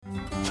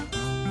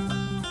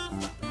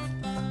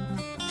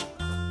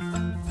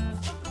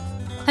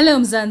Hello,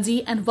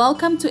 Mzansi, and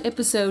welcome to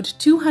episode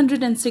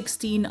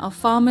 216 of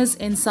Farmers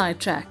Inside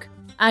Track.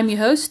 I'm your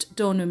host,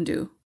 Dawn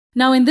Umdu.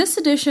 Now, in this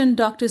edition,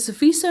 Dr.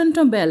 Sifiso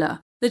Ntombela,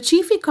 the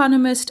Chief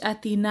Economist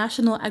at the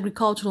National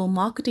Agricultural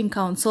Marketing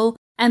Council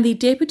and the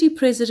Deputy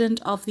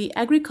President of the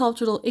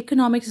Agricultural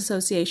Economics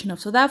Association of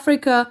South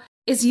Africa,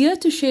 is here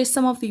to share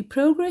some of the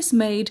progress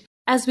made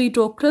as we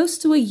draw close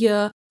to a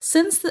year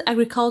since the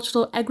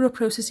Agricultural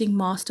Agro-Processing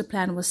Master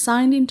Plan was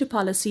signed into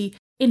policy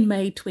in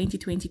May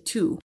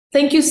 2022.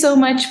 Thank you so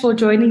much for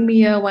joining me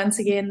here once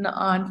again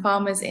on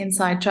Farmers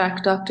Inside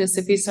Track, Dr.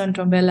 Sifiso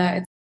Ntombela.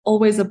 It's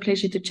always a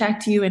pleasure to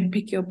chat to you and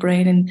pick your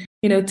brain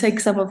and,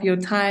 take some of your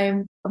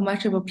time.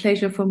 Much of a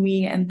pleasure for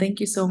me. And thank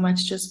you so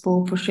much just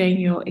for sharing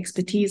your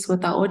expertise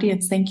with our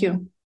audience. Thank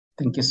you.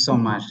 Thank you so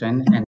much.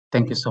 And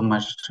thank you so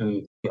much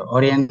to your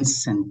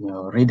audience and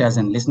your readers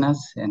and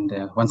listeners. And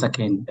once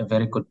again, a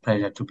very good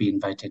pleasure to be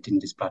invited in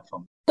this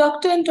platform.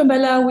 Dr.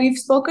 Ntombela, we've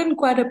spoken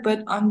quite a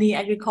bit on the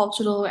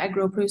Agricultural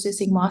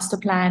Agro-Processing Master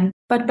Plan,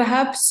 but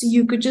perhaps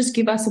you could just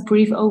give us a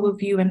brief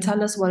overview and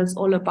tell us what it's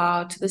all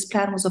about. This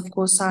plan was, of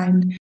course,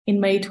 signed in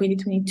May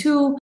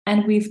 2022,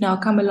 and we've now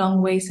come a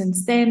long way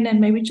since then.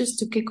 And maybe just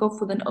to kick off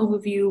with an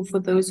overview for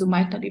those who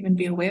might not even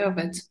be aware of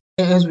it.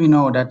 As we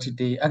know that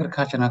the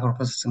Agriculture and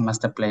Agro-Processing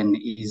Master Plan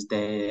is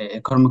the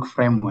economic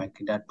framework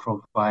that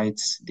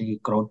provides the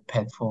growth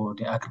path for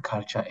the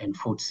agriculture and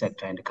food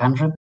sector in the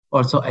country.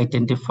 Also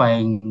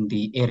identifying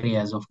the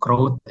areas of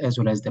growth as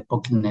well as the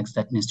bottlenecks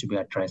that needs to be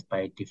addressed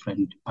by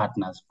different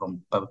partners from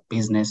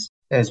business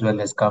as well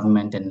as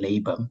government and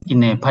labor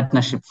in a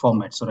partnership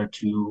format so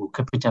that you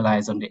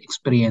capitalize on the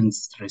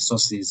experience,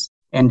 resources,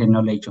 and the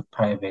knowledge of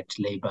private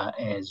labor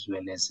as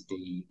well as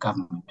the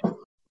government.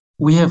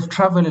 We have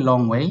traveled a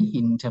long way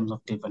in terms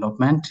of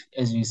development,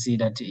 as you see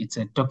that it's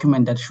a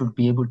document that should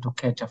be able to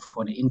cater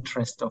for the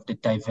interest of the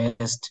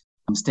diverse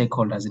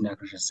stakeholders in the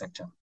agriculture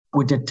sector,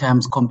 with at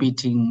times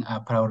competing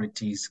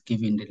priorities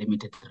given the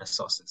limited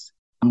resources.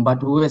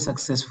 But we were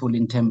successful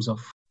in terms of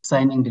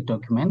signing the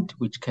document,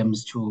 which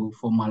comes to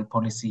formal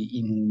policy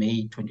in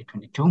May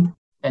 2022.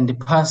 And the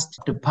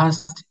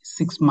past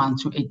 6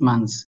 months to 8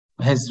 months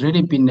has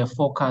really been the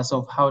focus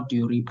of how do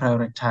you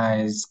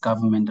reprioritize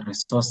government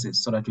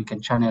resources so that we can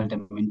channel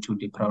them into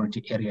the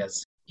priority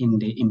areas in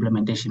the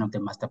implementation of the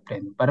master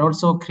plan, but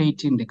also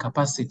creating the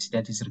capacity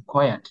that is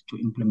required to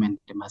implement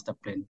the master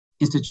plan,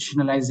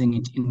 institutionalizing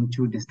it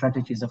into the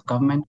strategies of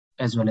government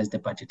as well as the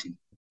budgeting.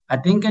 I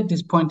think at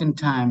this point in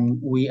time,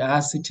 we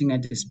are sitting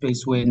at a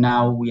space where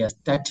now we are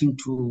starting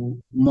to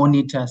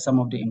monitor some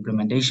of the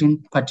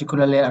implementation,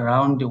 particularly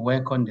around the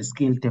work on the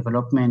skill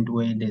development,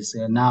 where there's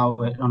now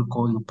an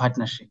ongoing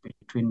partnership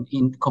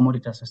between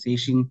Commodity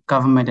Association,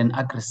 government, and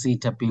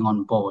AgriSeta being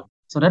on board.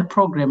 So that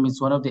program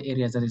is one of the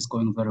areas that is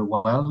going very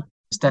well.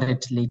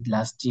 Started late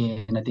last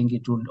year, and I think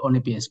it will only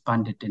be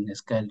expanded in the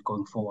scale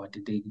going forward.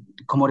 The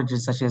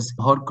commodities such as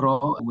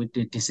Hotgrow with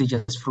the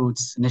deciduous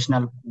fruits,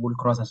 National Wool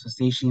Growers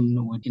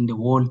Association within the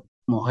wool,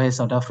 mohair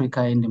South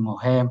Africa in the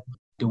mohair,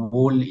 the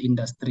wool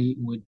industry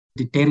with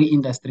the dairy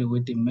industry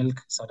with the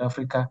milk South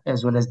Africa,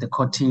 as well as the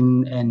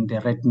cotton and the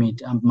red meat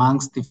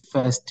amongst the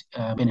first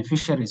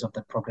beneficiaries of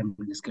that program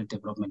in the skill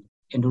development,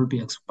 and we'll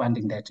be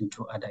expanding that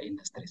into other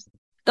industries.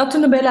 Dr.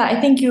 Ntombela,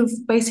 I think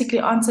you've basically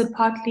answered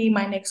partly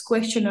my next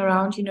question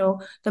around,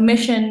 the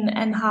mission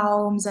and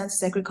how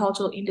Mzansi's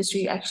agricultural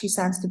industry actually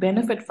stands to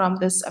benefit from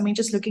this. I mean,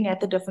 just looking at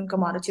the different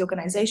commodity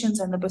organizations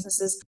and the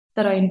businesses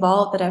that are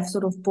involved that have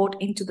sort of bought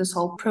into this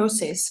whole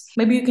process.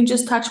 Maybe you can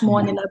just touch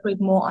more and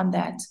elaborate more on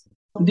that.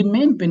 The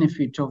main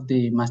benefit of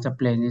the master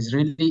plan is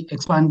really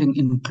expanding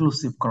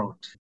inclusive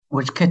growth,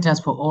 which caters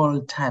for all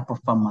type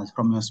of farmers,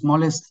 from your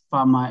smallest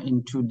farmer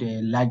into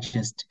the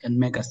largest and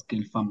mega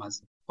scale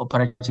farmers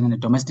operating in the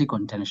domestic or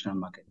international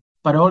market,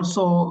 but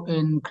also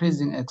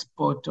increasing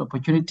export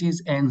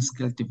opportunities and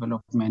skill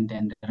development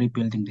and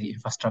rebuilding the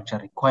infrastructure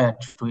required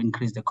to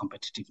increase the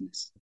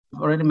competitiveness.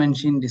 I've already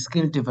mentioned the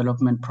skill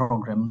development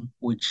program,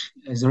 which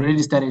has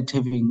already started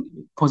having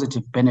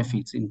positive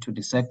benefits into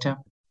the sector.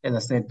 As I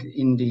said,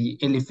 in the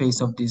early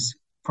phase of this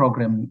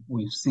program,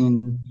 we've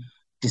seen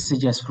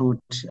deciduous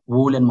fruit,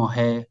 wool and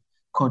mohair,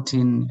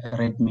 cotton,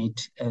 red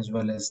meat, as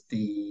well as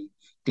the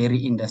dairy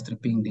industry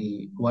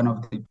being one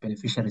of the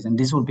beneficiaries, and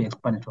this will be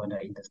expanded to other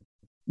industries.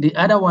 The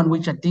other one,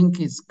 which I think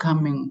is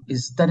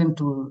starting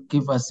to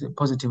give us a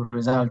positive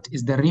result,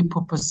 is the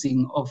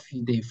repurposing of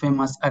the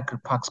famous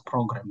AgriParks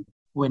program,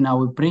 where now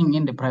we bring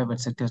in the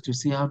private sectors to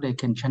see how they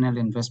can channel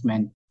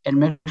investment and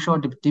make sure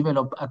the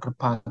developed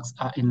AgriParks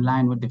are in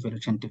line with the value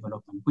chain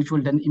development, which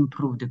will then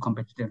improve the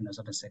competitiveness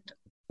of the sector.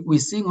 We're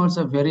seeing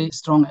also very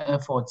strong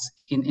efforts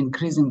in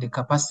increasing the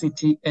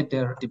capacity at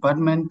the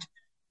department,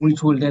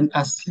 which will then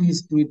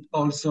assist with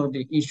also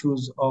the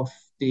issues of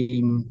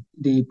the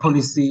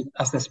policy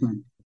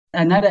assessment.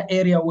 Another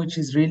area which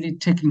is really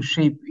taking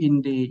shape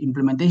in the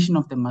implementation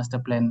of the master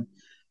plan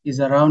is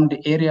around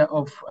the area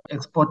of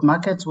export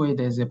markets, where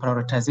there's a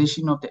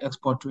prioritization of the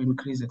export to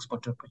increase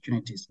export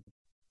opportunities.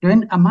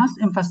 Then I must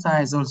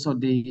emphasize also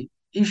the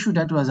issue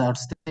that was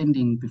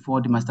outstanding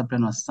before the master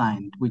plan was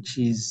signed, which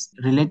is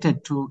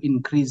related to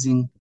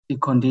increasing the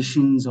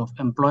conditions of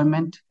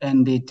employment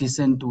and the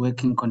decent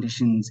working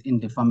conditions in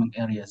the farming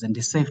areas and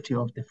the safety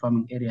of the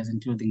farming areas,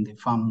 including the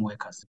farm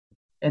workers.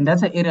 And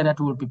that's an area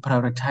that we'll be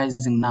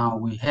prioritizing now.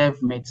 We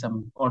have made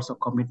some also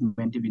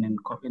commitment even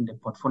in the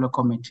portfolio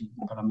committee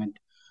in Parliament,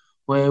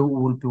 where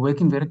we will be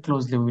working very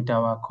closely with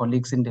our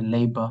colleagues in the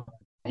labor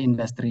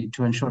industry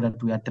to ensure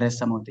that we address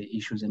some of the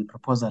issues and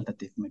proposals that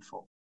they've made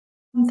forward.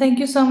 Thank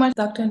you so much,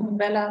 Dr.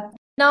 Ntombela.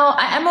 Now,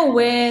 I am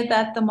aware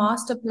that the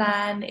master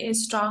plan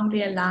is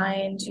strongly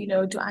aligned,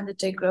 to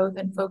undertake growth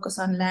and focus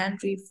on land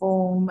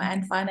reform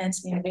and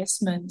financing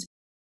investment.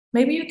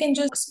 Maybe you can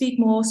just speak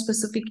more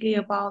specifically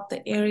about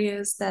the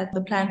areas that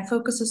the plan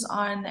focuses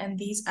on and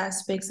these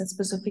aspects that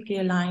specifically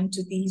align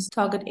to these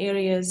target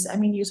areas. I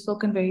mean, you've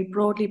spoken very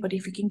broadly, but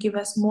if you can give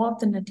us more of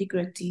the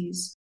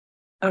nitty-gritties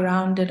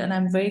around it, and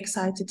I'm very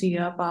excited to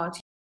hear about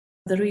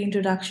the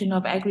reintroduction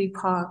of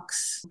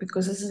agri-parks,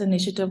 because this is an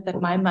initiative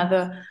that my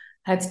mother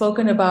had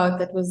spoken about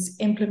that was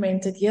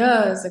implemented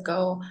years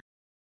ago.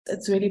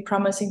 It's really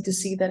promising to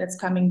see that it's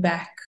coming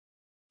back.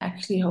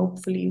 Actually,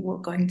 hopefully, we're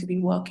going to be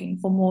working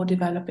for more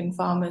developing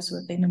farmers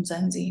within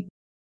Mzansi.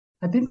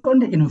 I think on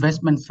the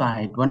investment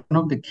side, one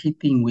of the key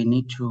things we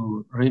need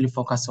to really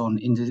focus on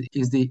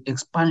is the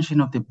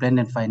expansion of the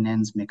blended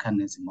finance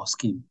mechanism or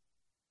scheme,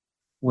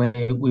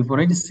 where we've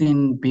already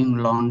seen being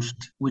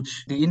launched,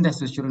 which the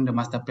industry during the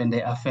master plan,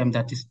 they affirm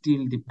that is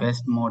still the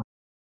best model,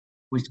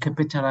 which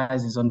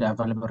capitalizes on the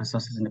available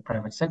resources in the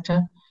private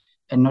sector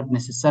and not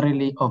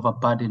necessarily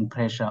overburden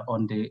pressure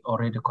on the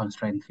already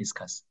constrained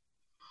fiscus.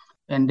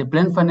 And the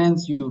blend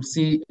finance, you'll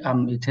see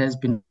it has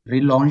been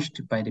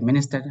relaunched by the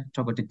Minister,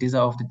 Thoko Didiza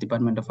of the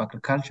Department of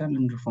Agriculture,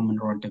 Land Reform and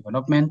Rural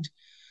Development,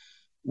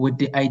 with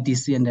the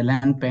IDC and the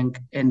Land Bank,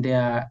 and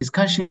their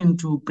discussion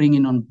to bring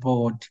in on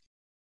board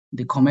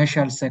the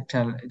commercial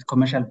sector,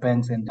 commercial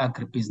banks and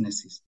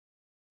agribusinesses.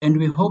 And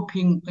we're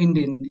hoping in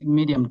the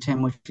medium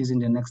term, which is in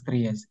the next 3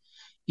 years,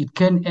 it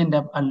can end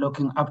up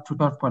unlocking up to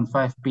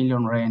 12.5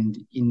 billion rand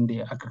in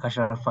the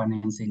agricultural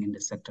financing in the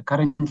sector.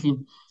 Currently,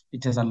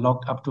 it has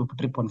unlocked up to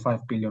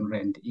 3.5 billion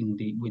rand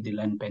with the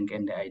Land Bank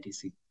and the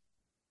IDC.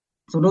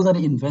 So those are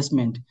the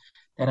investment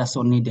that are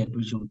so needed,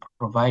 which will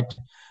provide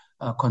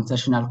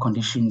concessional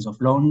conditions of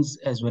loans,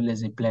 as well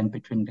as a blend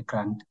between the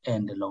grant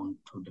and the loan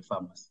to the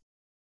farmers.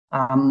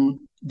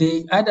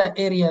 The other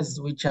areas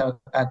which are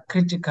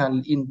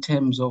critical in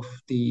terms of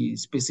the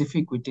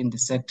specific within the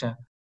sector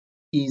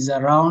is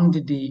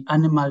around the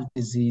animal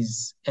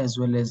disease as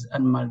well as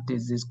animal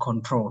disease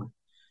control.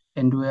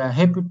 And we are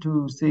happy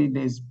to say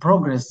there's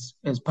progress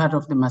as part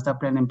of the master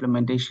plan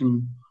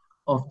implementation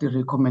of the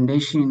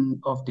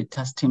recommendation of the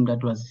task team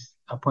that was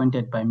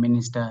appointed by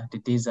Minister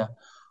Didiza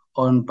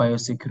on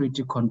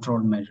biosecurity control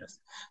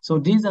measures. So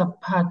these are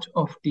part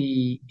of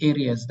the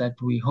areas that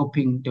we're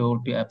hoping they will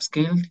be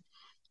upscaled,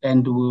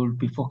 and we will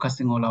be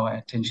focusing all our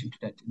attention to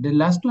that. The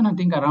last one, I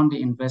think, around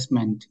the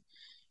investment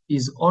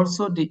is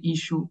also the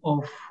issue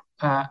of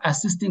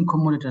assisting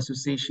commodity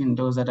association,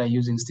 those that are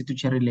using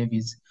statutory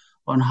levies,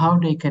 on how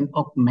they can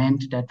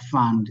augment that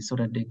fund so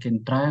that they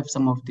can drive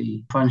some of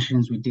the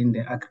functions within the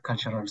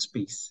agricultural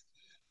space.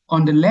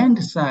 On the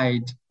land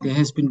side, there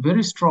has been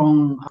very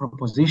strong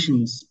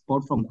propositions,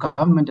 both from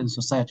government and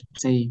society, to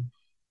say,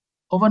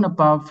 over and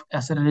above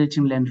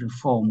accelerating land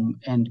reform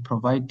and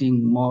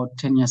providing more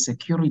tenure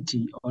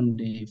security on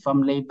the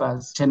farm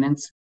laborers,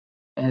 tenants,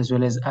 as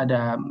well as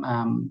other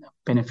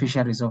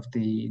beneficiaries of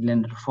the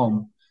land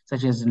reform,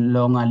 such as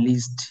longer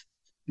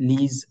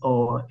lease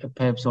or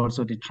perhaps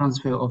also the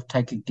transfer of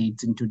title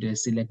deeds into the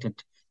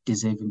selected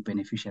deserving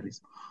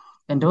beneficiaries.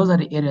 And those are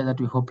the areas that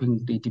we're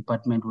hoping the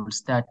department will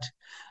start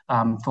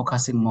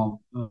focusing more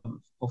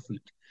of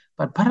it.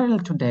 But parallel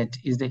to that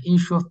is the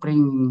issue of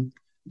bringing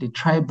the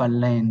tribal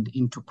land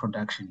into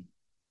production,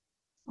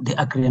 the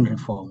agrarian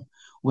reform,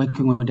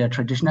 working with their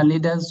traditional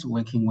leaders,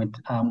 working with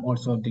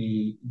also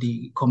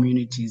the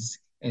communities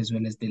as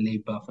well as the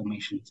labor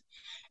formations.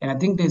 And I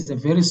think there's a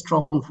very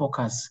strong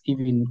focus,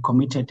 even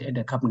committed at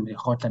the cabinet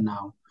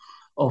now,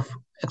 of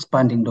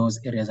expanding those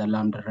areas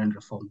around the land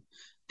reform.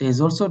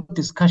 There's also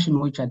discussion,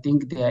 which I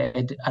think they are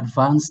at the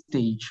advanced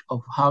stage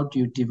of how do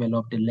you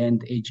develop the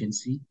land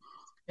agency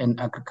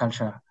and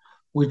agriculture,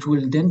 which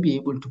will then be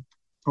able to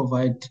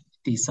provide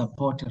the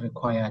support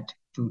required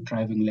to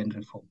driving land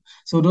reform.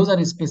 So those are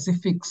the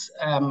specifics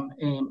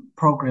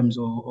programs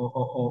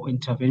or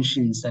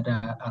interventions that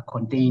are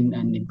contained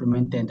and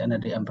implemented under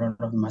the umbrella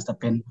of the master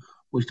plan,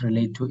 which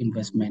relate to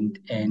investment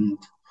and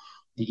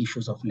the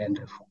issues of land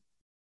reform.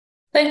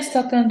 Thanks,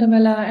 Dr.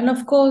 Ntombela. And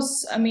of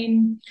course, I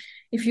mean,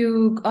 if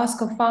you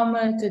ask a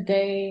farmer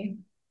today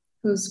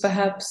who's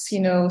perhaps,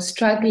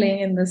 struggling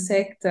in the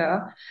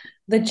sector,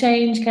 the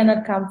change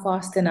cannot come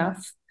fast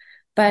enough.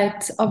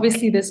 But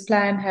obviously, this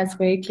plan has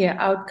very clear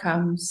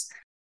outcomes.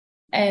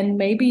 And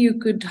maybe you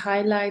could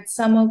highlight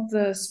some of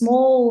the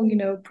small,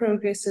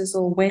 progresses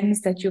or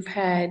wins that you've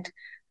had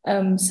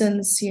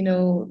since,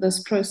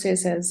 this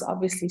process has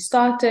obviously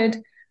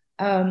started,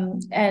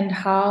 and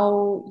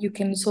how you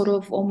can sort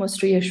of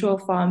almost reassure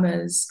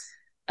farmers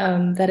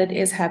that it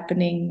is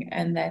happening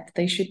and that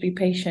they should be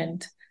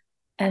patient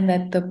and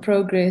that the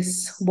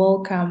progress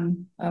will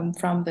come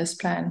from this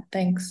plan.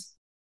 Thanks.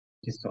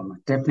 Thank you so much.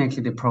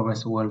 Definitely the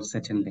progress will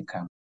certainly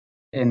come.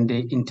 And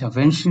the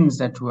interventions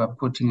that we are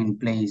putting in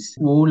place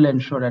will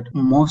ensure that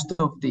most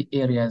of the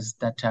areas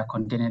that are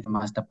contained in the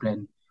master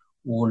plan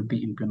will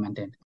be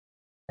implemented.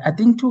 I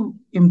think to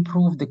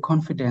improve the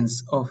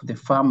confidence of the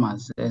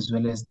farmers as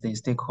well as the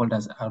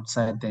stakeholders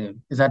outside there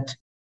is that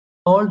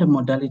all the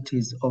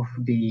modalities of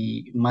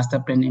the master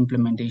plan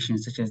implementation,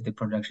 such as the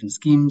production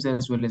schemes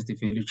as well as the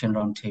value chain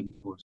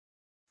roundtables,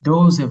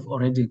 those have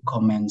already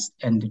commenced,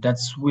 and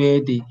that's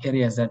where the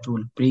areas that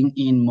will bring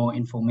in more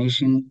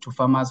information to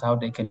farmers, how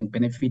they can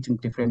benefit in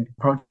different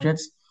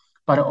projects,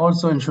 but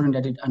also ensuring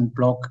that it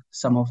unblock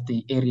some of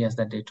the areas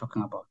that they're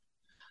talking about.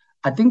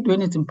 I think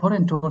when it's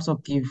important to also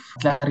give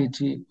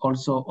clarity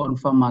also on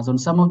farmers on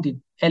some of the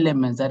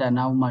elements that are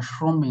now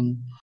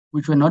mushrooming,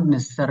 which were not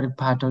necessarily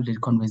part of the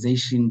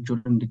conversation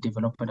during the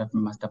development of the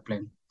master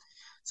plan,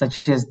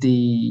 such as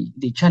the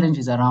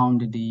challenges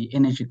around the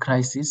energy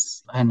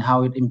crisis and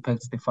how it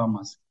impacts the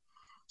farmers.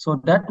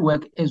 So that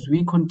work, as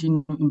we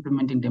continue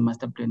implementing the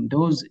master plan,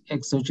 those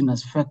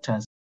exogenous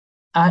factors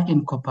are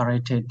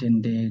incorporated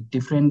in the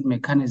different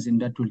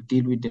mechanisms that will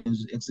deal with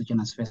those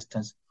exogenous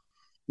factors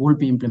will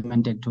be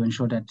implemented to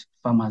ensure that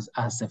farmers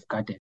are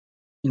safeguarded,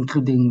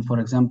 including, for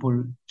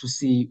example, to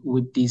see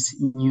with these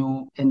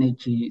new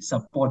energy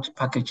support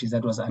packages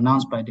that was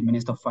announced by the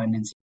Minister of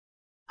Finance,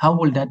 how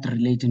will that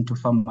relate into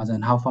farmers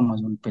and how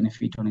farmers will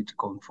benefit on it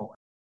going forward,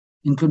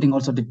 including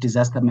also the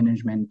disaster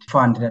management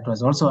fund that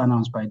was also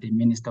announced by the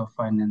Minister of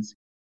Finance.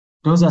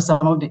 Those are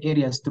some of the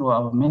areas through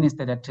our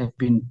minister that have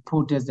been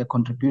put as a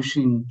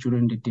contribution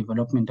during the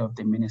development of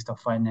the Minister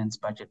of Finance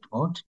budget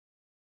vote.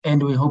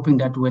 And we're hoping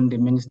that when the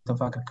Minister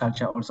of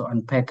Agriculture also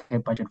unpack her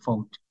budget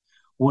vote,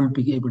 we'll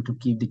be able to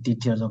give the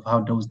details of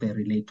how those they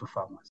relate to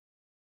farmers.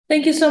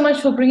 Thank you so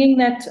much for bringing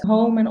that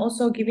home and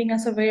also giving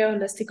us a very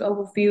holistic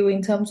overview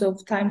in terms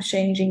of times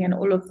changing and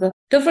all of the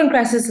different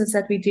crises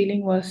that we're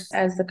dealing with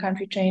as the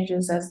country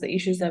changes, as the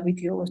issues that we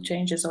deal with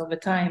changes over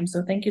time.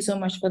 So thank you so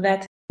much for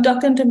that.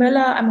 Dr.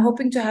 Ntombela, I'm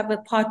hoping to have a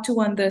part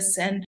 2 on this,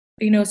 and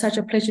such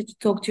a pleasure to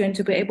talk to you and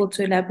to be able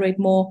to elaborate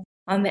more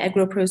on the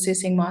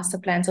agro-processing master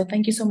plan. So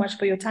thank you so much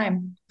for your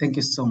time. Thank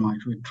you so much.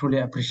 We truly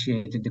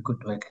appreciate the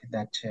good work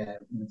that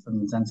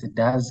Mzansi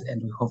does,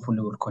 and we hopefully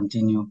will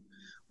continue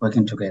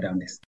working together on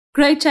this.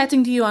 Great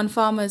chatting to you on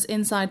Farmers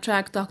Inside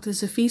Track, Dr.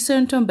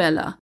 Sifiso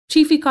Ntombela,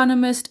 Chief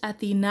Economist at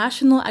the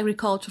National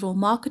Agricultural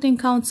Marketing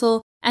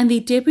Council and the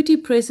Deputy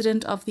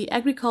President of the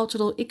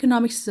Agricultural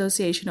Economics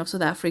Association of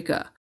South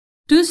Africa.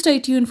 Do stay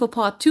tuned for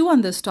part 2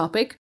 on this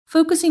topic,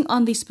 focusing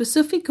on the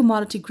specific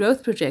commodity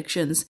growth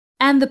projections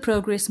and the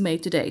progress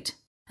made to date.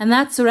 And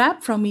that's a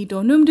wrap from me,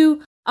 Dawn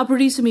Noemdoe, our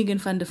producer Megan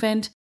van der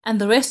Vent,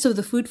 and the rest of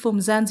the Food for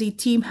Mzansi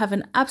team. Have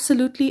an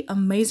absolutely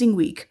amazing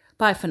week.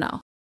 Bye for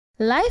now.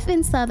 Life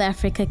in South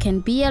Africa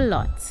can be a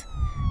lot.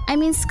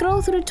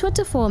 Scroll through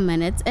Twitter for a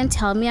minute and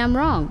tell me I'm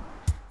wrong.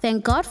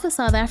 Thank God for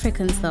South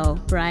Africans though,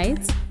 right?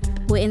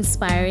 We're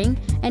inspiring,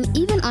 and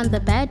even on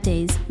the bad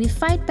days, we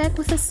fight back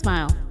with a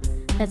smile.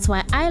 That's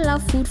why I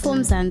love Food for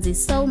Mzansi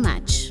so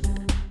much.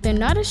 They're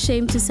not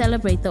ashamed to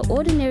celebrate the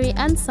ordinary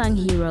unsung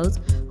heroes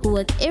who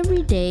work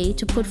every day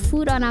to put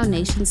food on our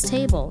nation's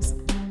tables.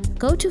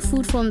 Go to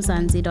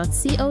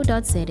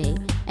foodformzansi.co.za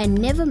and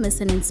never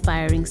miss an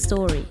inspiring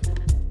story.